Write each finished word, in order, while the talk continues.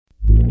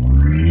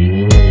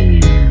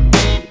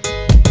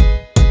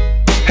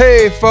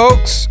Hey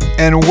folks,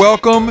 and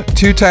welcome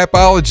to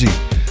Typology,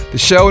 the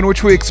show in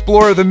which we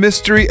explore the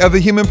mystery of the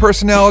human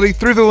personality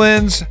through the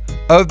lens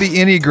of the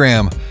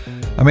Enneagram.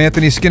 I'm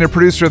Anthony Skinner,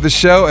 producer of the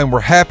show, and we're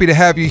happy to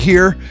have you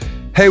here.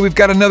 Hey, we've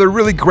got another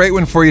really great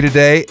one for you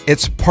today.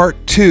 It's part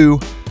 2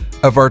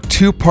 of our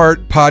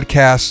 2-part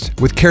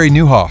podcast with Carey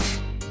Nieuwhof.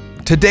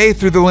 Today,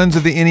 through the lens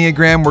of the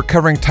Enneagram, we're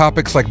covering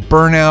topics like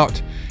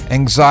burnout,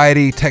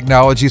 anxiety,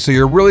 technology, so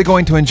you're really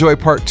going to enjoy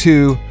part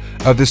 2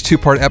 of this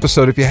 2-part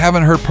episode. If you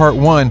haven't heard part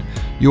 1,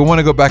 you'll want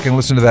to go back and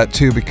listen to that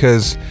too,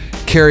 because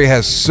Carey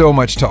has so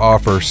much to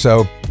offer.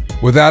 So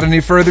without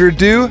any further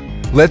ado,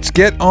 let's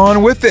get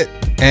on with it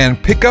and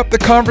pick up the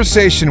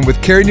conversation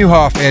with Carey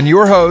Nieuwhof and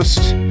your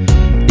host,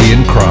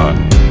 Ian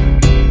Cron.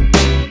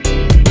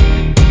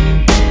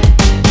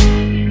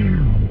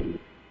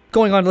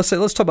 Going on, let's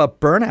talk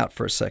about burnout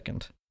for a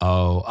second.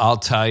 Oh, I'll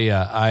tell you,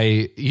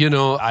 I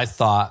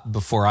thought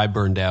before I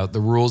burned out, the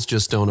rules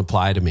just don't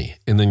apply to me.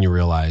 And then you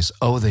realize,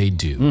 oh, they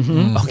do.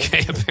 Mm-hmm.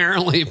 Okay,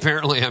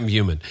 apparently I'm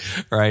human,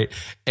 right?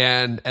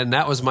 And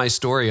that was my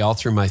story all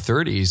through my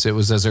 30s. It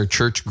was as our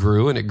church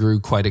grew, and it grew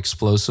quite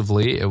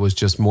explosively. It was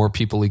just more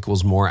people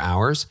equals more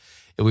hours.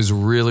 It was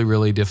really,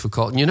 really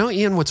difficult. And you know,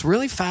 Ian, what's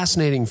really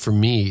fascinating for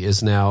me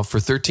is now for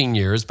 13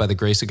 years, by the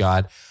grace of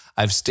God,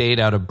 I've stayed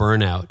out of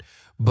burnout.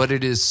 But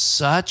it is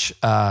such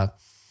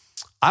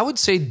I would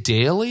say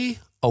daily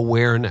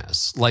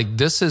awareness. Like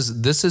this has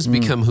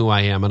become who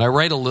I am. And I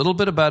write a little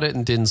bit about it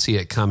and didn't see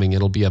it coming.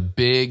 It'll be a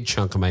big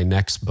chunk of my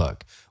next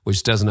book,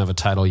 which doesn't have a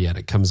title yet.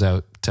 It comes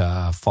out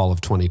fall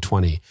of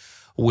 2020,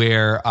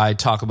 where I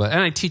talk about,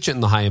 and I teach it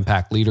in the High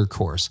Impact Leader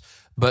course.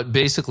 But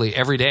basically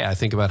every day I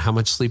think about how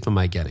much sleep am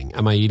I getting?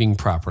 Am I eating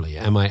properly?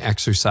 Am I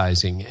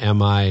exercising?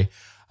 Am I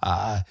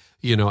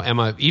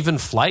even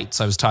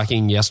flights? I was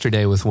talking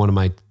yesterday with one of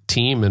my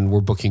team, and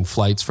we're booking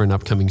flights for an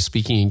upcoming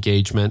speaking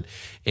engagement.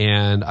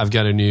 And I've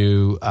got a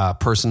new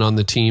person on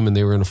the team, and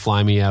they were going to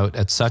fly me out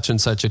at such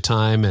and such a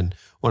time. And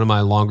one of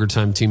my longer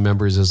time team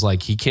members is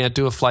like, he can't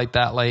do a flight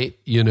that late,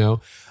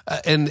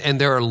 and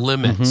there are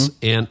limits. Mm-hmm.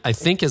 And I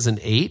think as an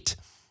 8,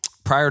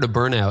 prior to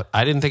burnout,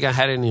 I didn't think I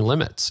had any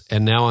limits.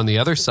 And now on the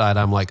other side,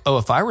 I'm like, oh,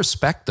 if I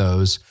respect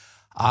those,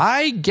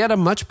 I get a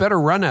much better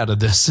run out of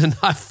this, and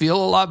I feel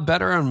a lot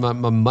better, and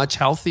I'm much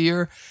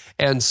healthier.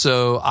 And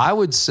so I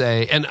would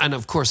say, and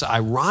of course,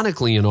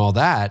 ironically in all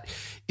that,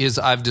 is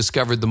I've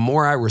discovered the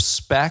more I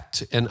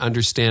respect and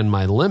understand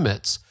my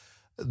limits,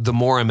 the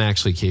more I'm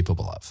actually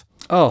capable of.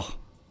 Oh,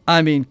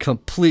 I mean,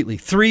 completely.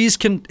 3s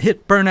can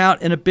hit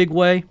burnout in a big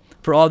way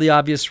for all the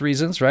obvious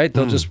reasons, right?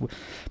 They'll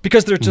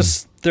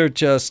they're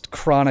just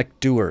chronic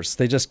doers.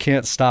 They just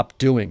can't stop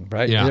doing,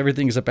 right? Yeah.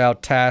 Everything's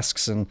about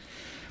tasks and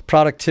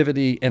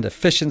productivity and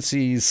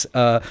efficiencies.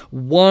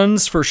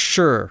 1s for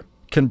sure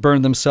can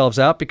burn themselves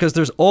out because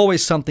there's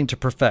always something to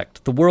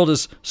perfect. The world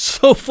is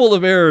so full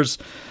of errors.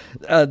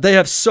 They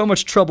have so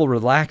much trouble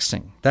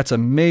relaxing. That's a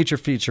major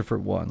feature for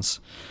 1s.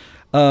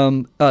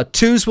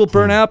 2s will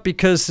burn out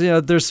because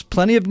there's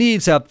plenty of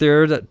needs out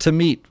there to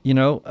meet,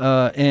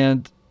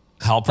 and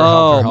helper.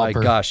 My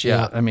gosh,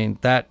 yeah. I mean,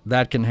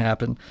 that can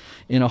happen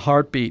in a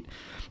heartbeat.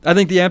 I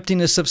think the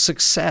emptiness of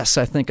success,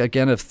 I think,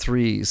 again, of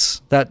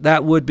 3s,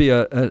 that would be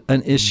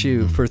an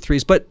issue for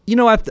 3s. But,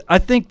 I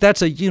think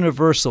that's a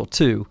universal,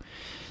 too,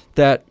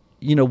 that,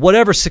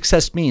 whatever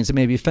success means, it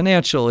may be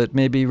financial, it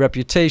may be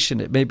reputation,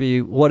 it may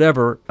be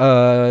whatever,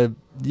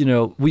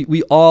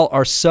 we all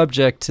are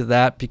subject to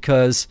that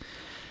because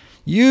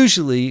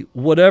usually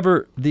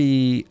whatever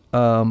the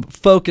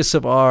focus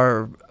of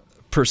our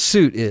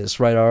pursuit is,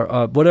 right?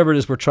 Our whatever it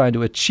is we're trying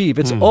to achieve,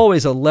 it's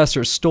always a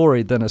lesser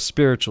story than a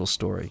spiritual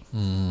story,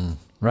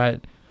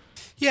 right?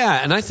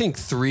 Yeah, and I think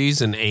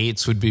 3s and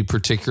 8s would be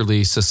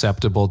particularly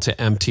susceptible to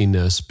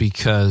emptiness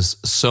because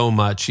so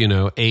much,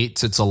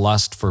 8s, it's a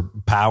lust for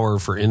power,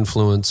 for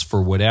influence,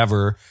 for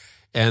whatever,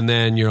 and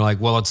then you're like,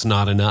 well, it's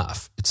not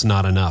enough. It's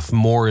not enough.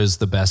 More is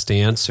the best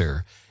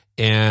answer,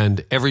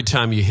 and every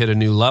time you hit a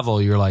new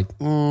level, you're like,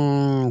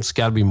 it's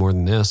got to be more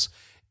than this.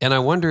 And I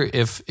wonder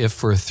if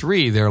for a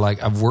 3, they're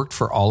like, I've worked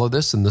for all of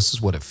this and this is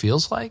what it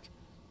feels like?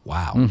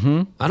 Wow.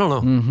 Mm-hmm. I don't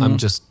know.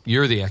 Mm-hmm.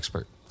 You're the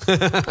expert.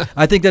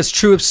 I think that's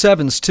true of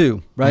 7s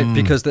too, right?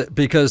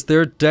 Because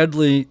their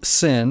deadly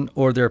sin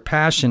or their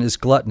passion is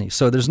gluttony.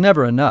 So there's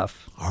never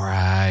enough. All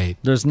right.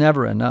 There's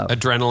never enough.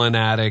 Adrenaline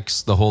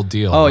addicts, the whole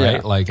deal, right?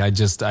 Yeah. Like I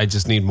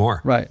just need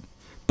more. Right.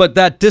 But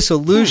that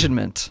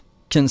disillusionment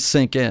can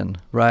sink in,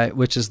 right?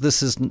 Which is this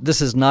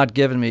has not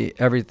given me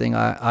everything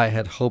I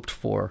had hoped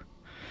for.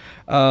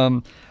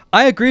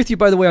 I agree with you,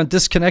 by the way, on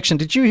disconnection.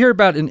 Did you hear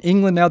about in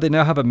England now, they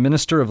now have a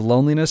minister of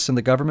loneliness in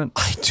the government?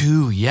 I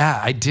do, yeah.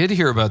 I did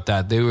hear about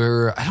that.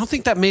 I don't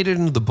think that made it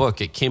into the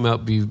book. It came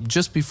out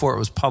just before it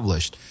was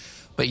published.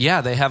 But yeah,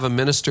 they have a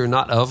minister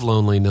not of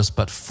loneliness,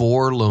 but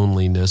for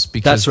loneliness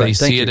because they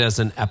see it as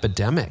an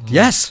epidemic.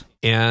 Yes.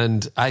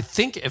 And I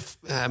think if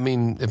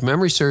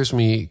memory serves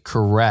me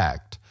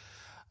correct,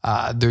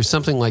 there's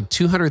something like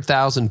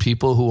 200,000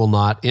 people who will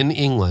not, in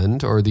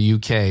England or the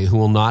UK, who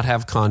will not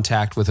have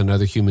contact with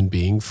another human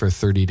being for a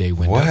 30-day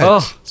window. What?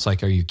 Oh. It's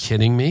like, are you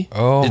kidding me?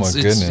 Oh, my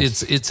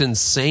goodness. It's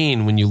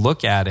insane when you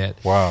look at it.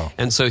 Wow.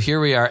 And so here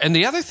we are. And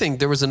the other thing,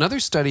 there was another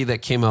study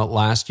that came out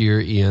last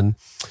year, Ian.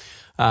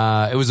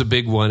 It was a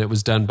big one. It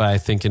was done by, I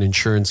think, an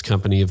insurance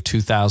company of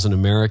 2,000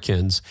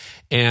 Americans.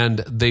 And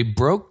they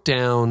broke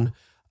down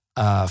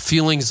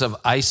feelings of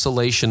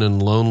isolation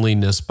and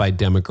loneliness by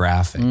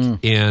demographic.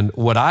 And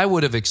what I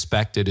would have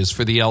expected is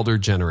for the elder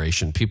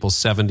generation, people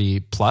 70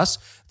 plus,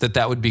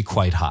 that would be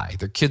quite high.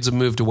 Their kids have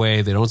moved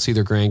away. They don't see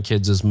their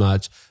grandkids as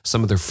much.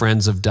 Some of their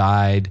friends have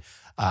died.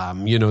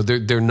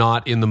 They're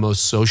not in the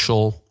most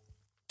social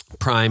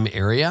prime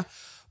area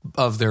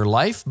of their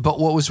life. But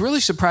what was really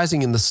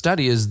surprising in the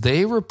study is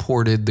they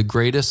reported the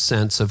greatest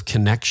sense of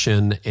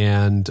connection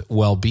and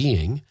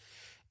well-being.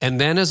 And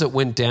then as it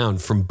went down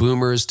from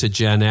boomers to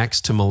Gen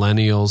X to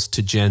millennials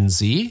to Gen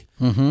Z,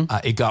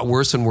 it got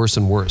worse and worse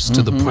and worse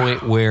to the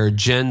point where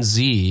Gen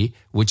Z,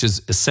 which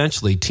is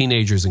essentially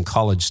teenagers and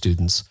college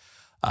students,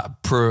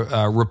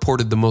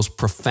 reported the most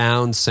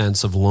profound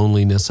sense of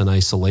loneliness and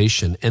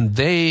isolation. And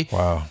they,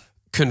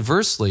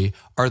 conversely,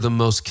 are the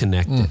most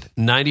connected.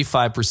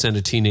 95%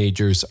 of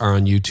teenagers are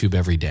on YouTube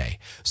every day.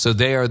 So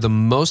they are the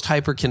most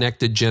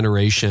hyper-connected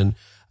generation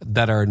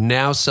that are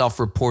now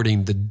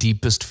self-reporting the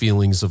deepest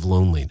feelings of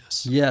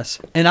loneliness. Yes.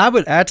 And I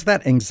would add to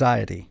that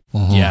anxiety.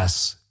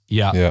 Yes.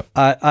 Yeah.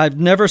 I've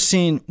never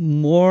seen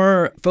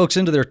more folks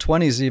into their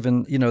 20s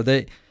even,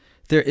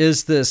 there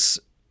is this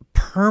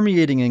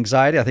permeating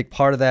anxiety. I think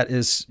part of that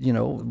is,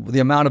 the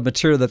amount of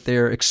material that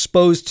they're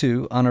exposed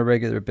to on a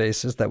regular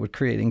basis that would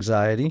create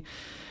anxiety.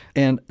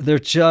 And they're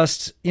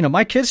just,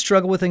 my kids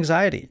struggle with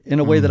anxiety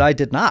in a way that I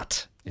did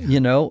not,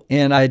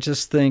 and I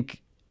just think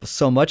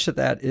so much of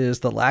that is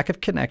the lack of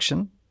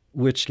connection,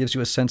 which gives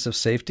you a sense of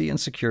safety and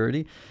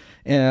security,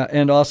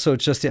 and also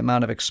just the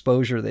amount of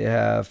exposure they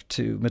have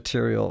to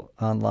material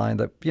online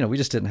that, we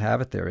just didn't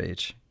have at their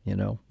age.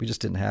 We just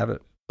didn't have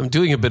it. I'm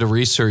doing a bit of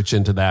research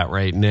into that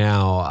right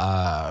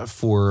now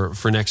for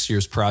next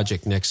year's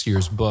project, next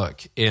year's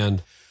book.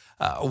 And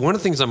one of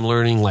the things I'm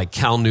learning, like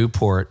Cal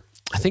Newport,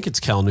 I think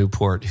it's Cal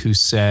Newport, who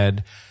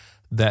said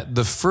that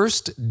the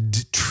first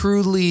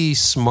truly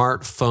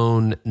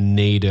smartphone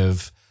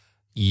native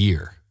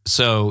year.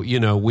 So,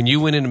 when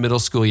you went into middle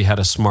school, you had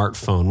a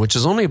smartphone, which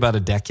is only about a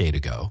decade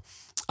ago.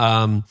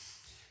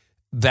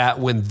 That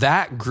when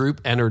that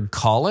group entered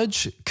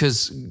college,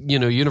 because,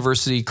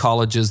 university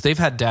colleges, they've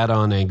had data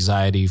on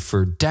anxiety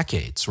for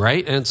decades,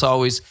 right? And it's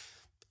always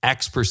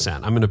X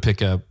percent. I'm going to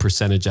pick a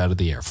percentage out of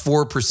the air.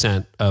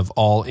 4% of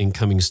all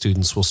incoming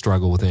students will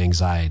struggle with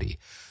anxiety.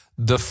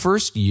 The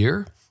first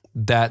year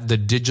that the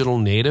digital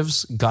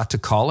natives got to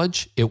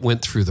college, it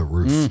went through the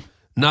roof.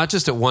 Not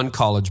just at one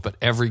college, but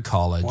every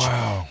college.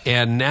 Wow.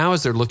 And now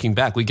as they're looking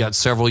back, we got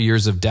several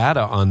years of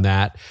data on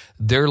that.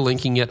 They're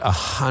linking it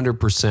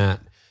 100%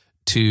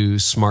 to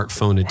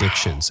smartphone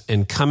addictions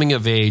and coming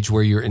of age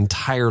where your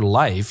entire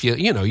life,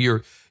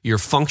 your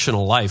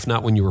functional life,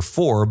 not when you were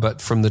 4,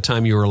 but from the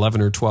time you were 11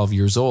 or 12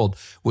 years old,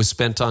 was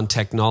spent on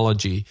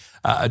technology,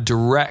 a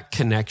direct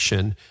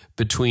connection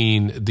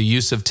between the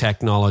use of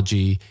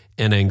technology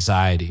and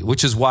anxiety,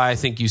 which is why I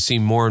think you see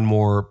more and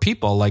more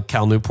people, like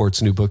Cal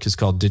Newport's new book is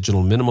called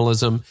Digital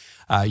Minimalism.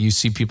 You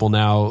see people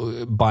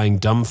now buying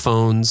dumb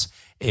phones,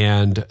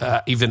 and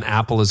even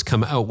Apple has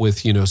come out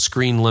with,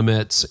 screen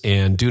limits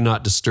and do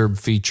not disturb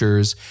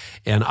features.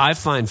 And I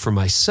find for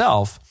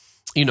myself,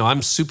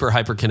 I'm super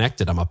hyper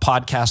connected. I'm a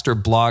podcaster,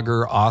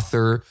 blogger,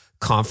 author,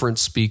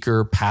 conference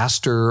speaker,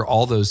 pastor,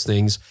 all those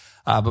things.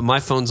 But my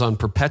phone's on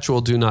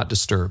perpetual do not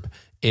disturb.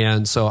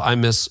 And so I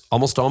miss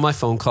almost all my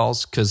phone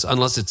calls because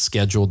unless it's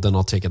scheduled, then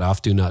I'll take it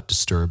off, do not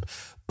disturb.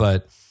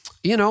 But,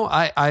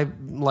 I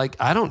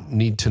don't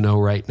need to know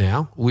right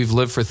now. We've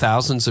lived for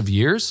thousands of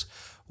years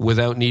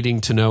without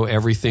needing to know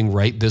everything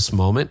right this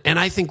moment. And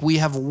I think we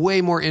have way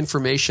more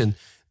information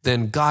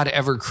than God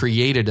ever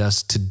created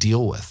us to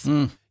deal with.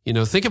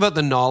 Think about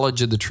the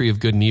knowledge of the tree of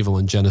good and evil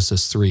in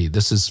Genesis 3.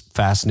 This is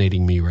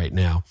fascinating me right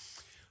now.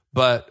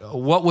 But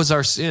what was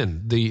our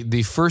sin?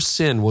 The first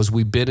sin was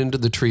we bit into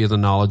the tree of the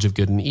knowledge of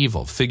good and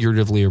evil,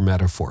 figuratively or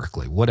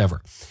metaphorically,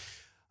 whatever.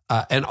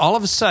 And all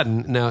of a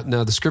sudden, now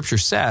the scripture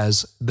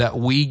says that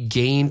we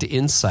gained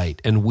insight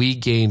and we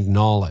gained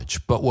knowledge.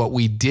 But what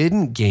we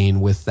didn't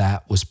gain with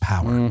that was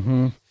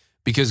power.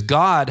 Because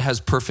God has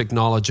perfect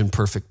knowledge and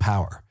perfect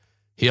power.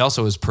 He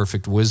also has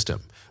perfect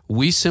wisdom.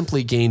 We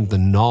simply gained the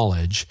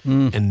knowledge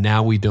and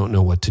now we don't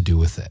know what to do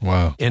with it.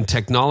 Wow. And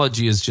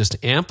technology has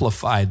just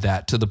amplified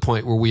that to the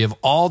point where we have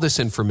all this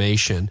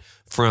information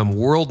from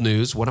world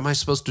news. What am I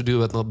supposed to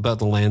do about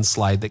the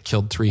landslide that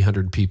killed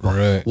 300 people?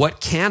 Right. What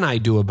can I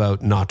do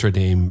about Notre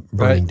Dame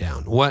burning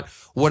down? What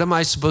am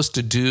I supposed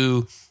to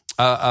do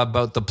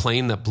about the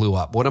plane that blew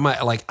up? What am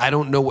I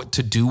don't know what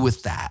to do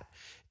with that.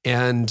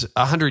 And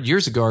 100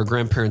 years ago, our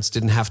grandparents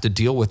didn't have to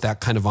deal with that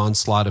kind of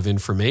onslaught of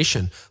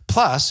information.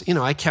 Plus,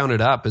 I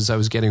counted up as I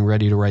was getting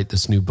ready to write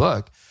this new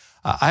book.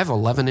 I have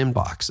 11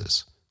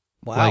 inboxes.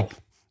 Wow.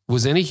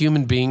 Was any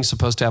human being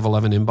supposed to have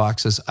 11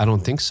 inboxes? I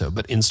don't think so.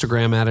 But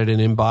Instagram added an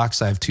inbox.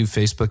 I have 2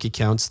 Facebook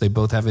accounts. They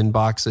both have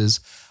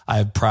inboxes. I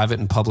have private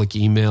and public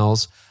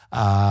emails.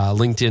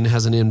 LinkedIn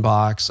has an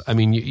inbox. I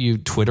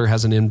mean, Twitter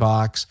has an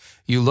inbox.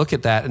 You look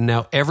at that, and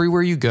now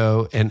everywhere you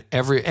go, and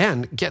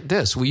get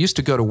this, we used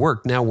to go to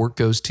work. Now work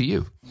goes to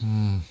you.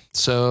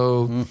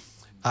 So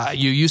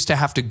you used to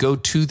have to go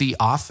to the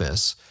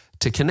office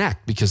to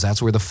connect because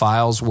that's where the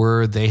files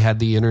were. They had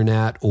the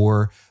internet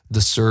or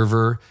the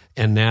server,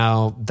 and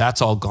now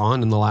that's all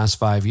gone in the last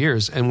 5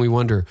 years. And we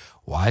wonder,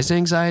 why is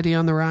anxiety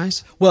on the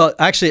rise? Well,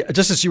 actually,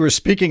 just as you were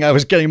speaking, I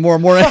was getting more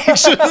and more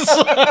anxious.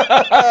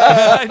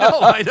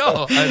 I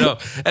know.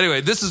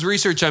 Anyway, this is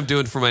research I'm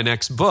doing for my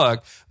next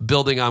book,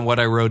 building on what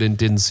I wrote and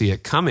didn't see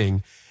it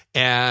coming.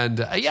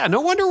 And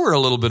no wonder we're a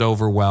little bit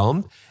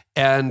overwhelmed.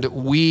 And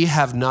we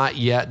have not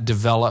yet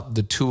developed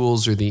the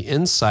tools or the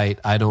insight,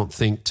 I don't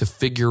think, to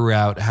figure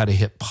out how to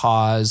hit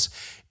pause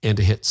and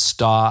to hit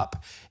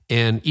stop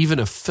and even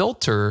a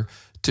filter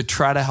to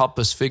try to help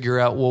us figure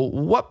out, well,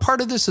 what part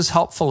of this is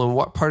helpful and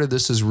what part of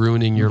this is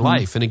ruining your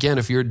life? And again,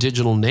 if you're a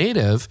digital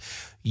native,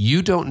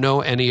 you don't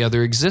know any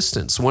other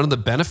existence. One of the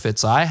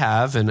benefits I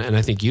have, and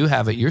I think you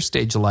have at your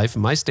stage of life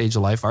and my stage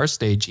of life, our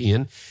stage,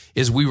 Ian,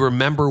 is we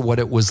remember what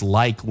it was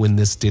like when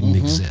this didn't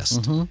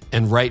exist.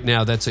 And right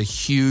now, that's a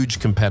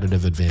huge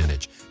competitive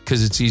advantage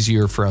because it's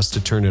easier for us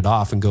to turn it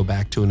off and go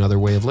back to another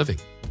way of living.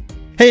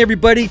 Hey,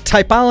 everybody.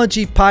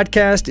 Typology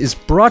Podcast is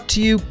brought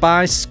to you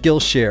by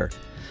Skillshare.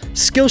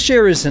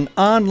 Skillshare is an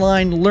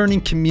online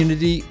learning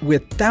community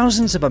with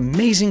thousands of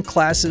amazing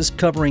classes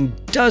covering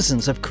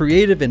dozens of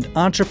creative and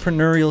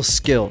entrepreneurial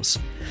skills.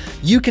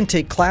 You can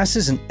take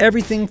classes in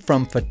everything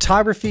from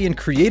photography and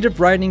creative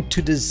writing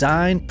to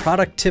design,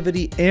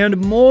 productivity, and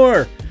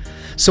more.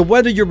 So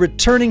whether you're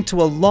returning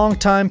to a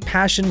long-time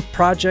passion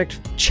project,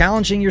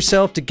 challenging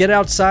yourself to get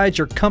outside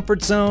your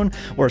comfort zone,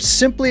 or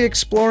simply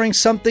exploring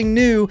something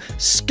new,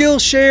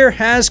 Skillshare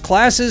has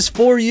classes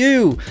for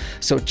you.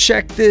 So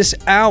check this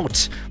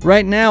out.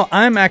 Right now,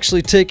 I'm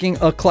actually taking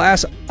a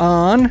class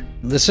on,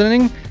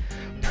 listening,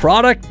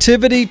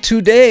 Productivity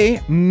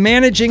Today,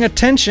 Managing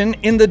Attention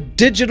in the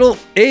Digital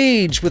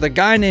Age with a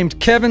guy named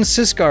Kevin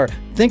Siskar.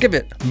 Think of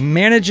it,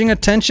 managing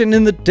attention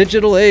in the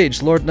digital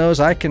age. Lord knows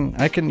I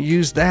can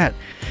use that.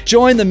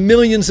 Join the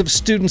millions of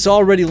students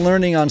already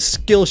learning on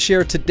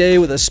Skillshare today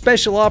with a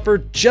special offer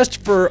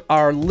just for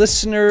our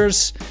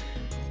listeners.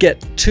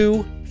 Get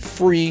 2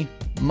 free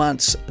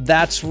months.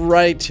 That's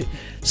right.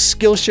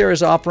 Skillshare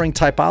is offering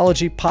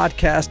Typology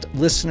Podcast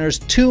listeners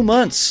 2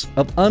 months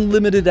of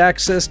unlimited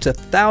access to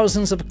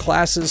thousands of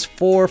classes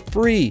for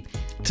free.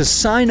 To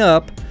sign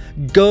up,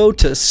 go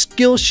to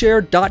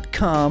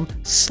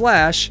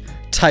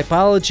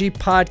Skillshare.com/Typology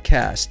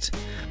Podcast.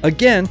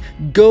 Again,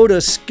 go to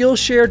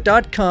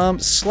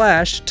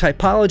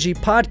Skillshare.com/Typology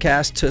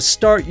Podcast to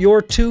start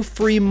your 2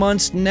 free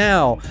months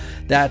now.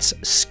 That's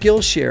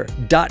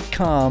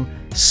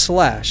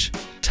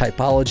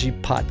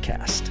Skillshare.com/Typology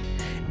Podcast.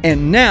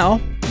 And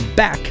now,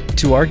 back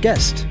to our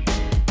guest.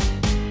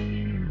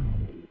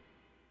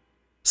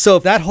 So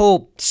that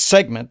whole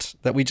segment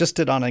that we just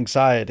did on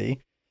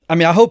anxiety, I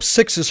mean, I hope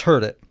 6s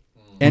heard it.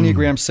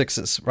 Enneagram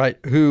 6s, right?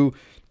 Who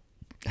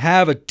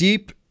have a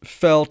deep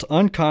felt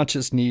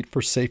unconscious need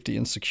for safety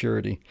and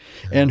security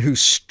and who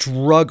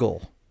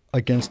struggle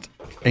against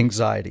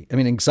anxiety. I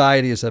mean,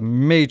 anxiety is a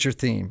major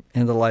theme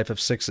in the life of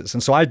 6s.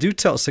 And so I do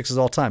tell 6s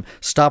all the time,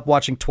 stop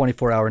watching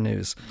 24-hour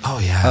news. Oh,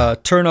 yeah.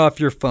 Turn off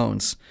your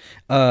phones.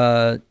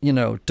 Don't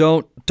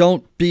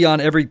be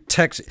on every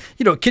text.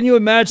 Can you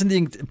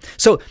imagine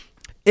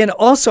and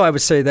also I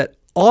would say that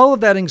all of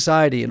that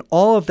anxiety and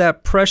all of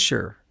that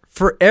pressure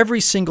for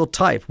every single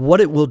type,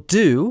 what it will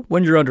do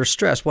when you're under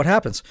stress, what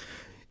happens?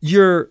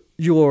 Your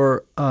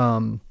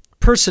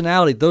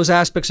personality, those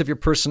aspects of your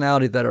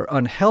personality that are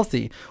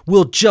unhealthy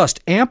will just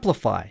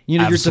amplify.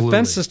 Your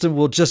defense system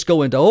will just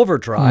go into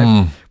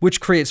overdrive,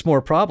 which creates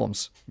more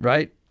problems,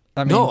 right?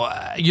 I mean, no,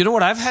 you know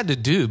what I've had to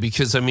do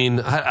because,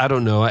 I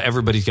don't know,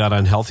 everybody's got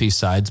unhealthy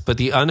sides, but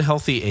the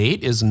unhealthy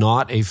 8 is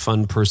not a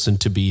fun person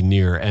to be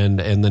near. And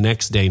the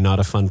next day, not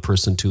a fun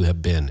person to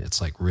have been. It's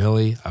like,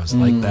 really? I was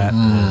like that?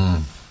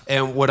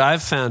 And what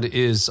I've found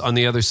is on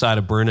the other side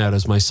of burnout,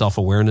 as my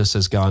self-awareness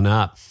has gone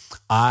up,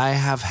 I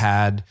have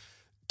had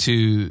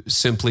to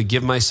simply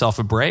give myself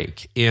a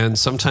break. And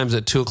sometimes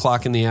at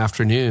 2:00 in the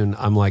afternoon,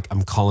 I'm like,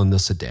 I'm calling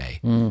this a day.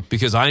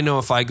 Because I know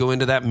if I go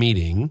into that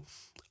meeting,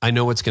 I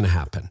know what's going to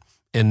happen.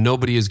 And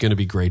nobody is going to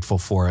be grateful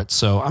for it.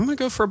 So I'm going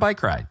to go for a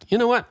bike ride. You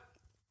know what?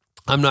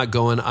 I'm not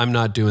going. I'm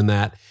not doing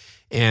that.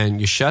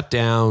 And you shut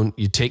down,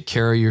 you take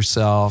care of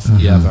yourself,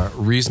 you have a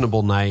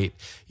reasonable night,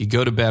 you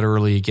go to bed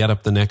early, you get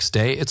up the next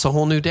day. It's a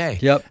whole new day.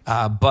 Yep.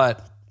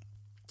 But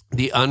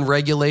the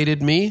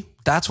unregulated me,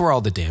 that's where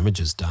all the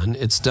damage is done.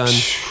 It's done,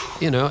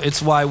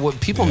 it's why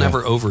people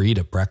never overeat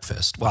at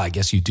breakfast. Well, I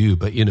guess you do,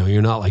 but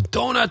you're not like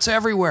donuts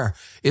everywhere.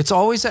 It's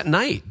always at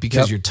night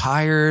because you're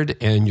tired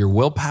and your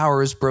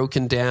willpower is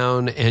broken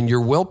down, and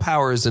your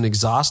willpower is an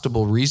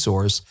exhaustible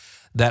resource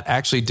that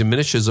actually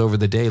diminishes over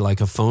the day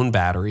like a phone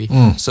battery.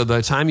 So by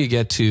the time you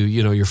get to,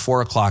 your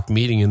 4:00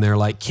 meeting and they're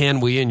like, can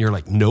we? And you're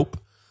like, nope.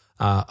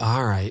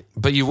 All right.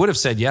 But you would have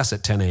said yes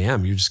at 10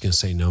 a.m. You're just going to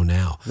say no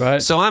now.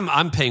 Right. So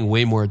I'm paying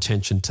way more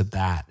attention to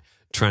that,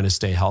 trying to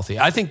stay healthy.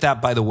 I think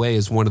that, by the way,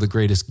 is one of the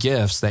greatest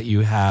gifts that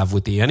you have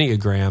with the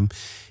Enneagram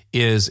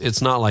is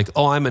it's not like,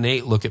 oh, I'm an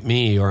 8, look at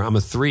me, or I'm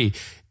a 3.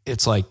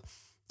 It's like,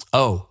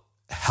 oh,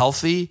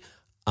 healthy,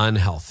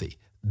 unhealthy.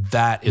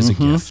 That is a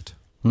gift.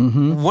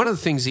 One of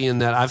the things, Ian,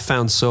 that I've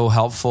found so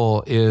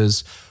helpful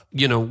is,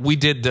 we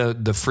did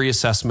the free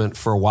assessment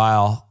for a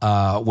while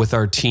with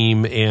our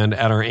team, and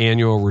at our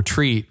annual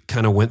retreat,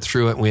 kind of went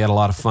through it, and we had a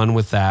lot of fun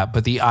with that.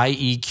 But the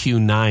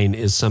IEQ9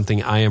 is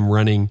something I am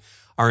running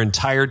our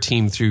entire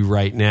team through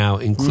right now,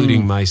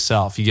 including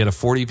myself. You get a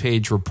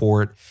 40-page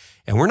report,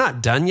 and we're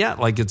not done yet.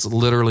 Like, it's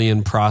literally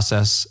in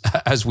process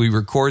as we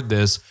record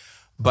this.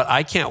 But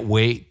I can't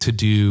wait to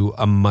do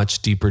a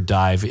much deeper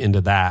dive into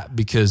that,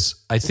 because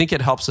I think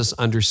it helps us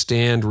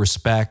understand,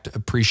 respect,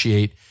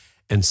 appreciate,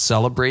 and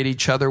celebrate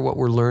each other, what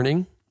we're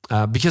learning.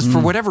 Because for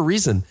whatever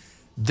reason,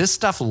 this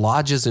stuff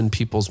lodges in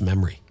people's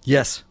memory.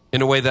 Yes.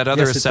 In a way that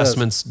other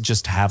assessments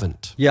just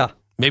haven't. Yeah.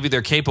 Maybe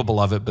they're capable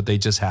of it, but they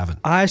just haven't.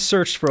 I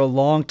searched for a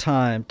long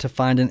time to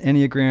find an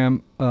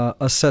Enneagram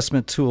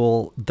assessment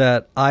tool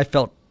that I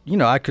felt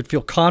I could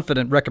feel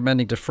confident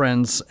recommending to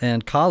friends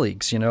and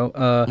colleagues, and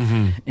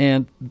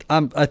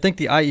I think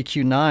the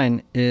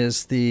IEQ9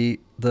 is the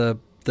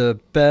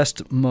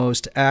best,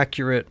 most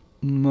accurate,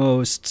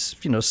 most,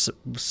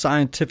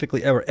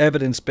 scientifically or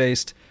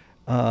evidence-based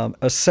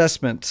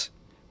assessment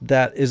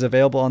that is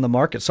available on the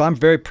market. So I'm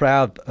very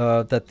proud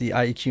that the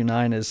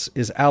IEQ9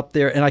 is out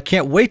there, and I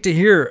can't wait to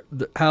hear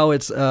how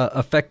it's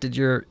affected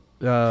your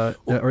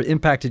or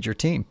impacted your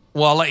team.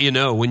 Well, I'll let you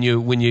know when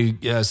you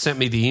sent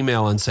me the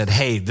email and said,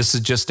 hey, this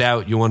is just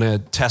out. You want to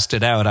test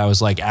it out? I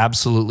was like,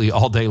 absolutely,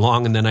 all day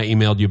long. And then I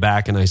emailed you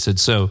back and I said,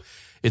 so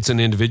it's an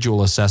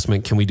individual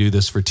assessment. Can we do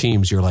this for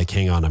teams? You're like,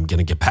 hang on, I'm going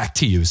to get back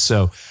to you.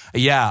 So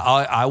yeah,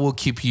 I will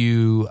keep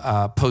you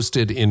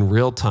posted in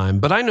real time.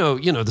 But I know,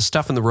 the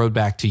stuff in the road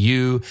back to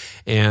you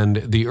and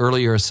the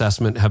earlier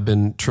assessment have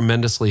been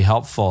tremendously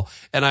helpful.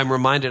 And I'm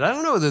reminded, I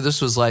don't know whether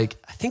this was I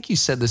think you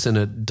said this in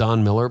a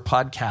Don Miller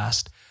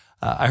podcast.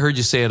 I heard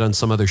you say it on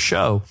some other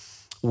show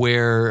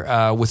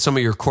where with some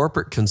of your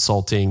corporate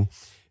consulting,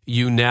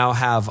 you now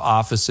have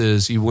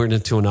offices. You went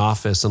into an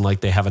office and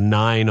they have a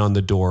 9 on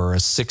the door, or a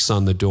 6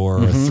 on the door,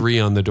 or a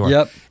 3 on the door.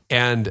 Yep.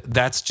 And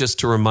that's just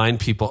to remind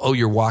people, oh,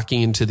 you're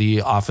walking into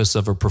the office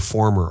of a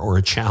performer or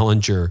a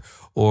challenger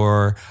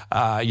or,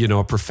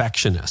 a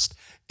perfectionist.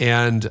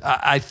 And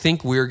I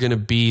think we're going to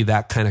be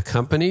that kind of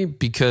company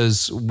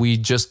because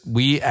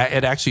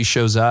it actually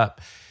shows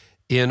up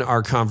in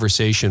our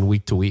conversation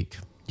week to week.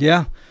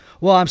 Yeah.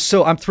 Well, I'm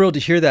thrilled to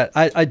hear that.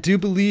 I do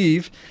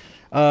believe,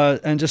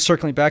 and just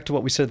circling back to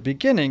what we said at the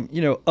beginning,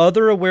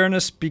 other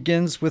awareness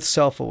begins with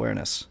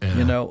self-awareness,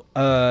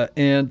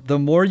 and the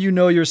more you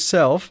know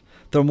yourself,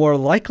 the more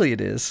likely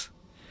it is,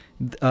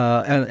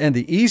 and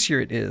the easier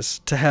it is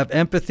to have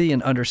empathy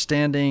and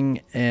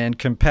understanding and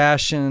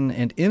compassion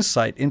and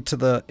insight into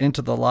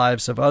the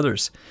lives of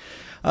others.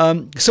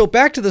 So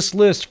back to this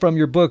list from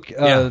your book,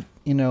 I'm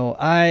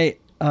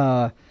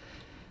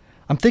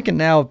thinking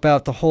now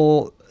about the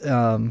whole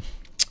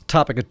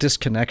topic of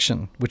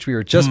disconnection, which we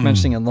were just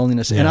mentioning in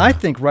loneliness. And I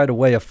think right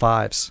away of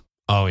 5s.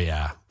 Oh,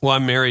 yeah. Well,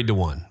 I'm married to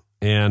one,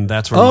 and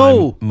that's where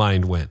my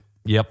mind went.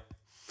 Yep.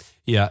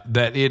 Yeah,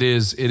 that it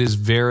is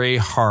very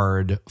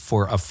hard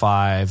for a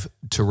 5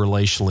 to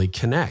relationally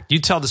connect. You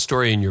tell the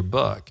story in your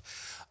book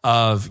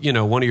of,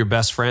 one of your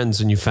best friends,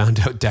 and you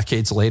found out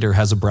decades later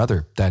has a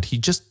brother that he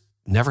just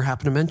never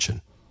happened to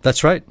mention.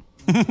 That's right.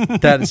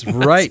 That is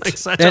right.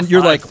 And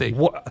you're like,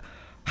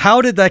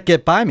 how did that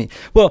get by me?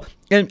 Well,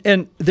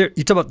 and there,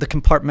 you talk about the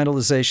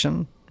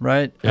compartmentalization,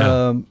 right?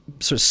 Yeah.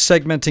 Sort of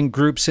segmenting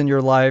groups in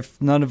your life,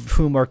 none of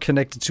whom are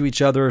connected to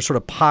each other, sort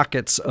of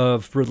pockets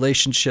of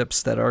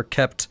relationships that are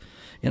kept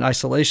in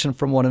isolation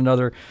from one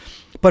another.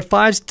 But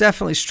 5s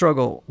definitely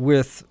struggle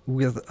with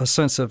a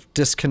sense of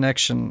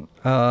disconnection,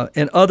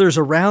 and others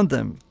around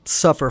them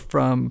suffer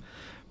from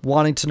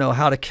wanting to know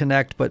how to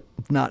connect, but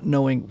not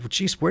knowing,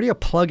 geez, where do you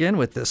plug in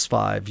with this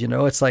 5?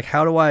 It's like,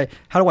 how do I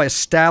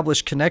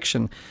establish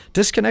connection?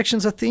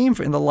 Disconnection's a theme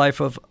in the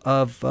life of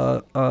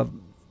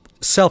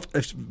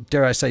self-ignorant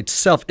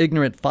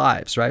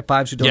 5s, right?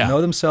 5s who don't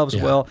know themselves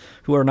well,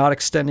 who are not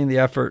extending the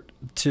effort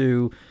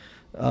to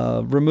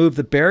remove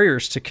the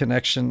barriers to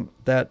connection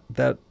that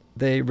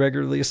they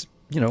regularly,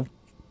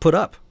 put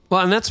up.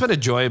 Well, and that's been a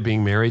joy of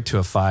being married to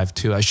a 5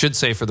 too. I should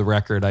say, for the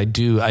record, I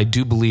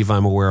do believe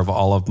I'm aware of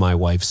all of my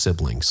wife's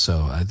siblings.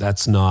 So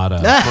that's not a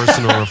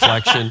personal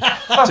reflection,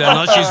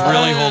 unless she's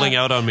really holding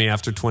out on me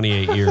after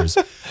 28 years.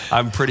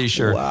 I'm pretty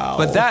sure. Wow.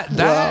 But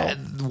that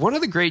one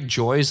of the great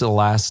joys of the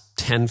last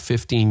 10,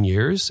 15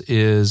 years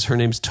is, her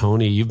name's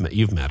Tony.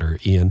 You've met her,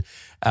 Ian.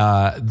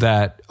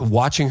 That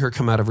watching her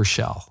come out of her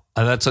shell.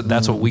 That's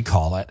what we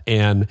call it.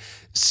 And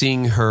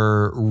seeing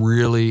her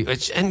really,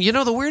 and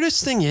the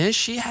weirdest thing is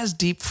she has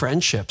deep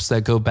friendships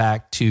that go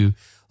back to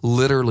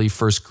literally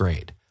first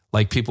grade.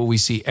 Like people we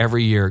see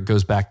every year, it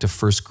goes back to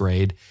first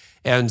grade.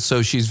 And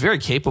so she's very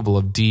capable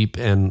of deep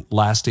and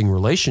lasting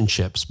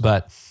relationships.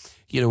 But,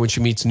 when she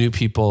meets new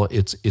people,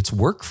 it's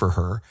work for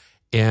her.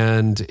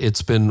 And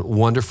it's been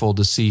wonderful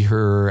to see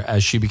her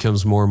as she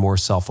becomes more and more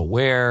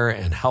self-aware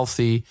and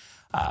healthy,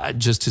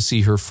 just to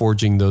see her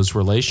forging those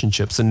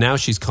relationships. And now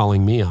she's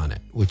calling me on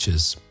it, which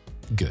is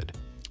good.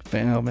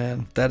 Oh,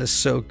 man, that is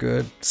so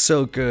good.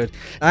 So good.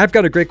 I've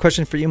got a great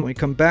question for you when we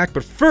come back.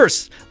 But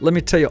first, let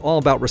me tell you all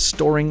about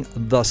Restoring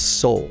the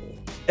Soul.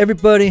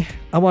 Everybody,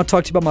 I want to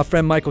talk to you about my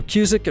friend Michael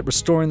Cusick at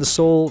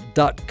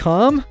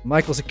restoringthesoul.com.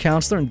 Michael's a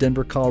counselor in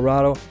Denver,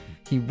 Colorado.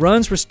 He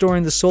runs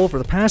Restoring the Soul for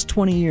the past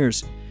 20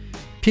 years.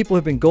 People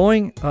have been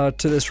going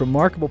to this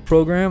remarkable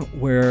program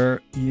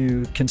where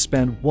you can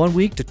spend 1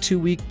 week to 2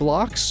 week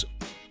blocks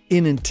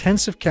in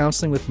intensive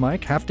counseling with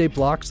Mike, half-day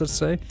blocks, let's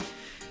say.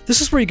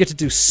 This is where you get to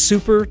do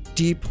super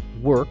deep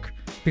work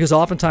because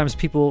oftentimes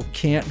people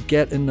can't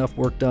get enough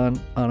work done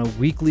on a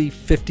weekly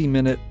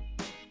 50-minute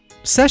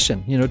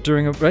session,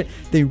 right?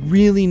 They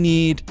really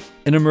need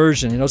an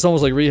immersion. It's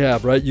almost like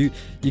rehab, right? You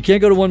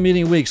can't go to one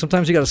meeting a week.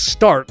 Sometimes you got to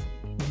start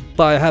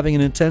by having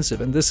an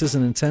intensive, and this is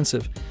an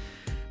intensive.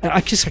 And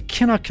I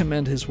cannot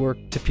commend his work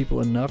to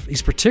people enough.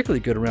 He's particularly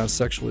good around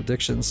sexual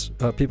addictions,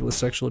 people with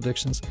sexual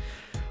addictions.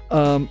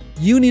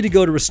 You need to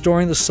go to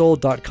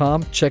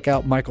restoringthesoul.com, check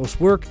out Michael's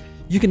work.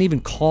 You can even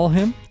call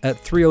him at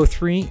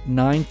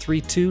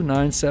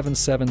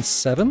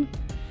 303-932-9777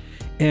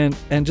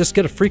 and just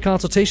get a free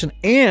consultation.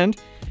 And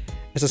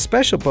as a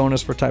special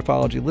bonus for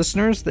Typology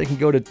listeners, they can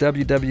go to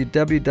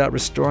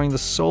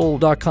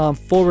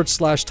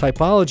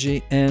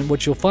www.restoringthesoul.com/typology. And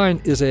what you'll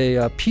find is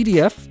a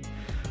PDF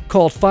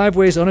called 5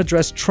 Ways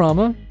Unaddressed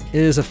Trauma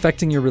is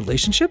Affecting Your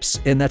Relationships.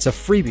 And that's a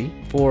freebie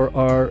for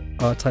our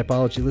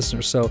Typology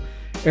listeners. So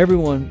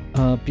everyone,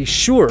 be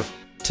sure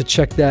to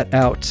check that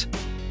out.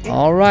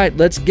 All right,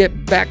 let's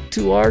get back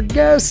to our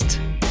guest.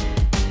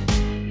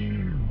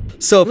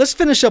 So let's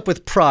finish up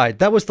with pride.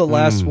 That was the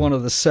last one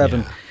of the 7.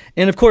 Yeah.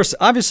 And of course,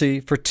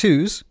 obviously, for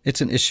twos, it's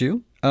an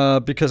issue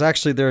because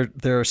actually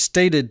their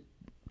stated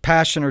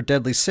passion or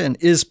deadly sin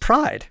is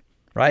pride,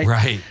 right?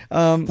 Right.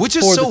 Which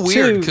is so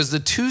weird because the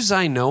twos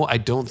I know, I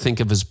don't think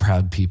of as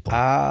proud people.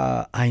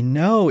 I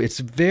know. It's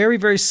very,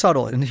 very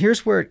subtle. And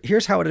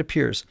here's how it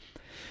appears.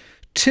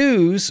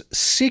 Twos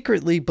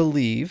secretly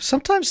believe,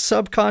 sometimes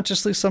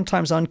subconsciously,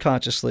 sometimes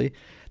unconsciously,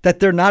 that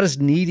they're not as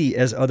needy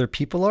as other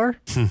people are.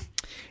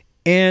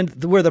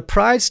 And where the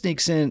pride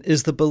sneaks in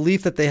is the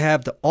belief that they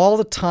have all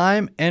the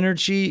time,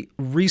 energy,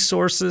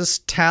 resources,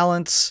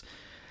 talents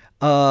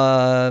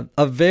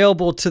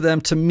available to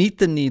them to meet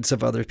the needs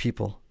of other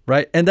people,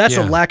 right? And that's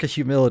a lack of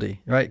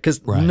humility, right?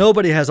 Because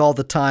nobody has all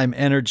the time,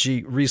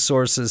 energy,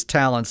 resources,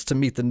 talents to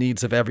meet the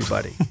needs of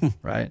everybody,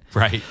 right?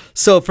 Right.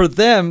 So for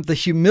them, the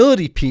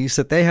humility piece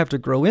that they have to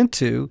grow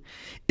into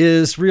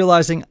is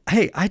realizing,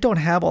 hey, I don't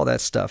have all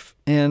that stuff.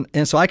 And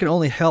so I can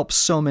only help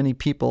so many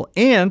people.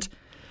 And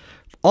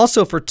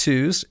also for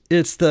twos,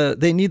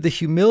 they need the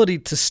humility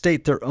to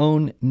state their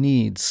own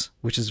needs,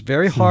 which is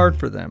very hard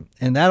for them.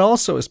 And that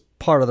also is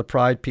part of the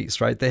pride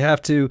piece, right? They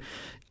have to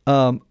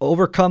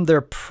overcome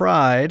their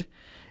pride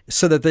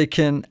so that they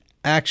can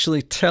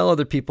actually tell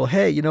other people,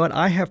 hey, you know what?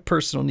 I have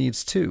personal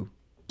needs too.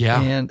 Yeah.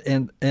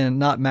 And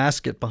not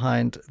mask it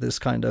behind this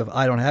kind of,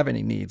 I don't have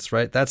any needs,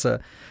 right? That's a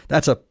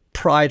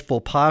prideful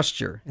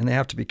posture, and they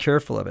have to be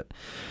careful of it.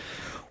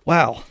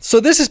 Wow. So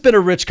this has been a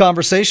rich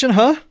conversation,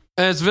 huh?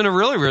 It's been a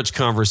really rich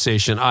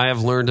conversation. I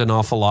have learned an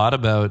awful lot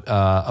about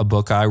a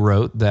book I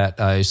wrote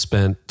that I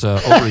spent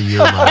over a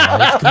year of my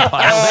life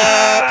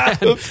compiling.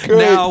 That's great.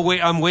 Now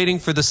I'm waiting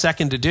for the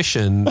second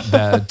edition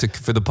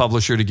for the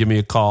publisher to give me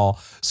a call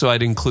so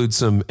I'd include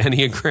some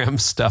Enneagram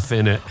stuff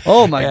in it.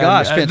 Oh my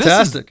gosh,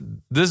 fantastic.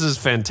 This is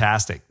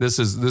fantastic. This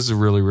is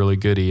really, really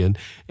good, Ian.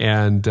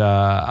 And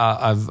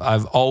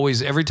I've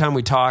always, every time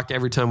we talk,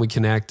 every time we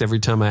connect, every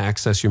time I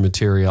access your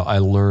material, I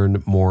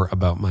learn more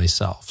about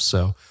myself.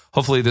 So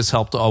hopefully this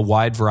helped a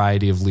wide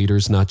variety of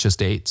leaders, not just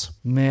 8s.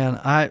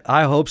 Man,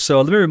 I hope so.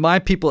 Let me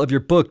remind people of your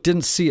book,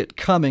 Didn't See It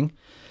Coming.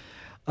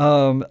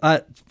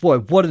 Boy,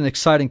 what an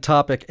exciting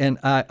topic. And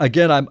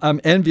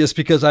I'm envious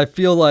because I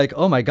feel like,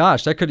 oh my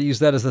gosh, I could have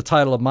used that as the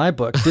title of my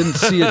book. Didn't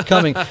See It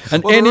Coming. Well,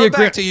 the road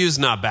back to you is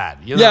not bad.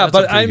 That's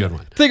but a pretty good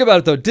one. Think about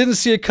it though. Didn't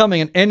See It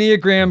Coming, an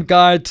Enneagram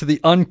guide to the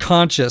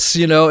unconscious.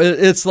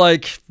 It's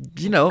like,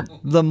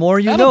 the more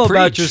you know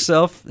about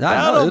yourself.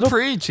 That'll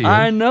preach you.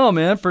 I know,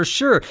 man, for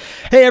sure.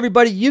 Hey,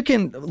 everybody, you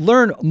can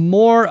learn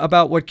more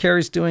about what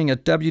Carey's doing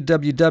at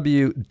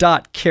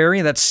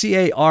www.carey, that's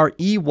Carey,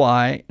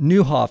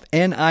 Nieuwhof,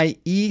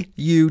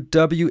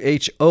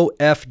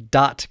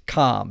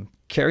 NIEUWHOF.com.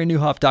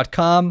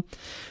 CareyNieuwhof.com.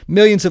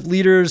 Millions of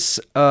leaders,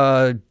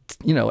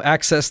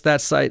 access that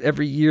site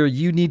every year.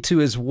 You need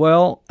to as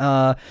well.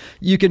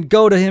 You can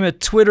go to him at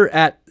Twitter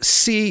at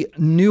C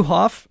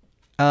Nieuwhof.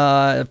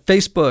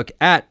 Facebook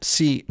at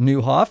C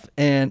Nieuwhof,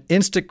 and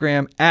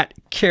Instagram at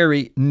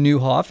Carey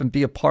Nieuwhof, and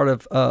be a part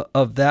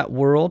of that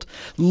world.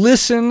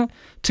 Listen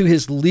to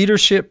his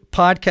leadership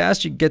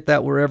podcast. You can get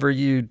that wherever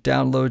you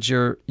download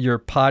your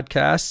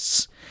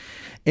podcasts.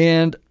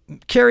 And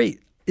Carey,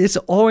 it's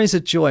always a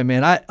joy,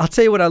 man. I'll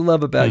tell you what I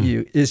love about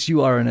you is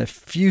you are an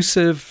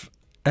effusive,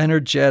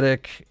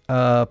 energetic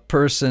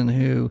person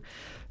who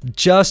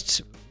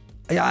just,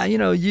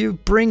 you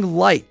bring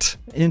light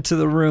into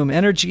the room,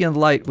 energy and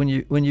light when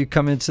you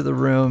come into the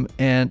room.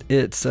 And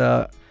it's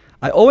here's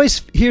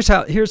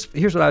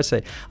what I would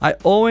say. I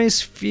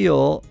always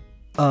feel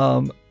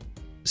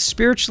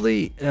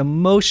spiritually,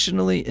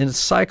 emotionally, and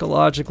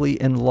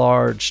psychologically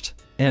enlarged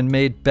and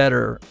made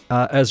better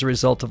as a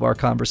result of our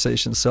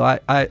conversation. So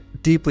I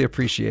deeply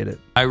appreciate it.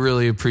 I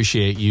really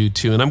appreciate you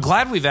too. And I'm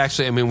glad we've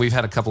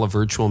had a couple of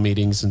virtual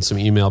meetings and some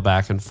email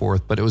back and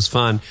forth, but it was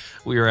fun.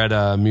 We were at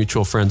a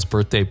mutual friend's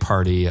birthday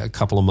party a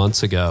couple of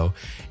months ago,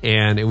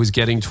 and it was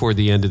getting toward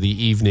the end of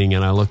the evening,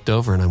 and I looked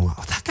over and I'm like,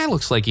 oh, that guy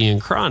looks like Ian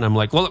Cron. I'm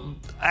like, well,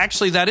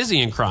 actually, that is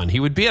Ian Cron. He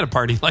would be at a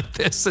party like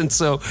this. And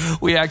so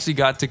we actually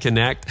got to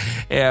connect.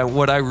 And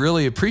what I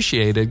really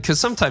appreciated, because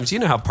sometimes you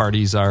know how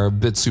parties are a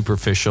bit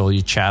superficial,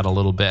 you chat a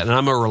little bit. And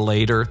I'm a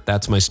relator.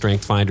 That's my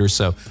strength finder.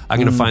 So I'm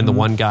going to find the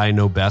one guy I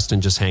know best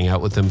and just hang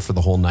out with him for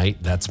the whole night.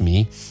 That's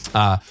me.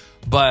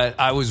 But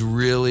I was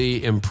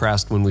really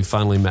impressed when we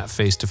finally met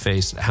face to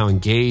face, how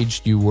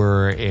engaged you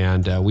were.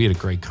 And we had a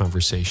great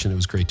conversation. It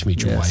was great to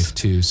meet your wife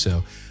too.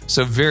 So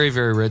very,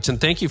 very rich.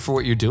 And thank you for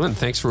what you're doing.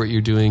 Thanks for what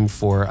you're doing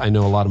for, I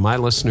know, a lot of my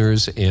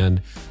listeners,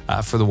 and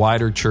for the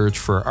wider church,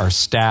 for our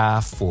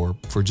staff, for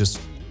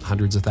just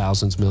hundreds of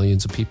thousands,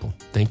 millions of people.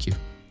 Thank you.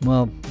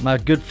 Well, my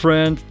good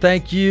friend,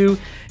 thank you.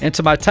 And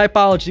to my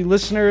Typology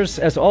listeners,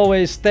 as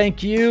always,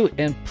 thank you.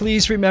 And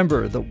please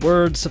remember the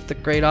words of the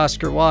great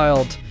Oscar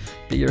Wilde: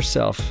 be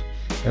yourself.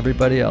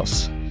 Everybody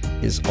else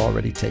is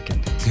already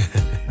taken.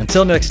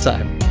 Until next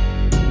time.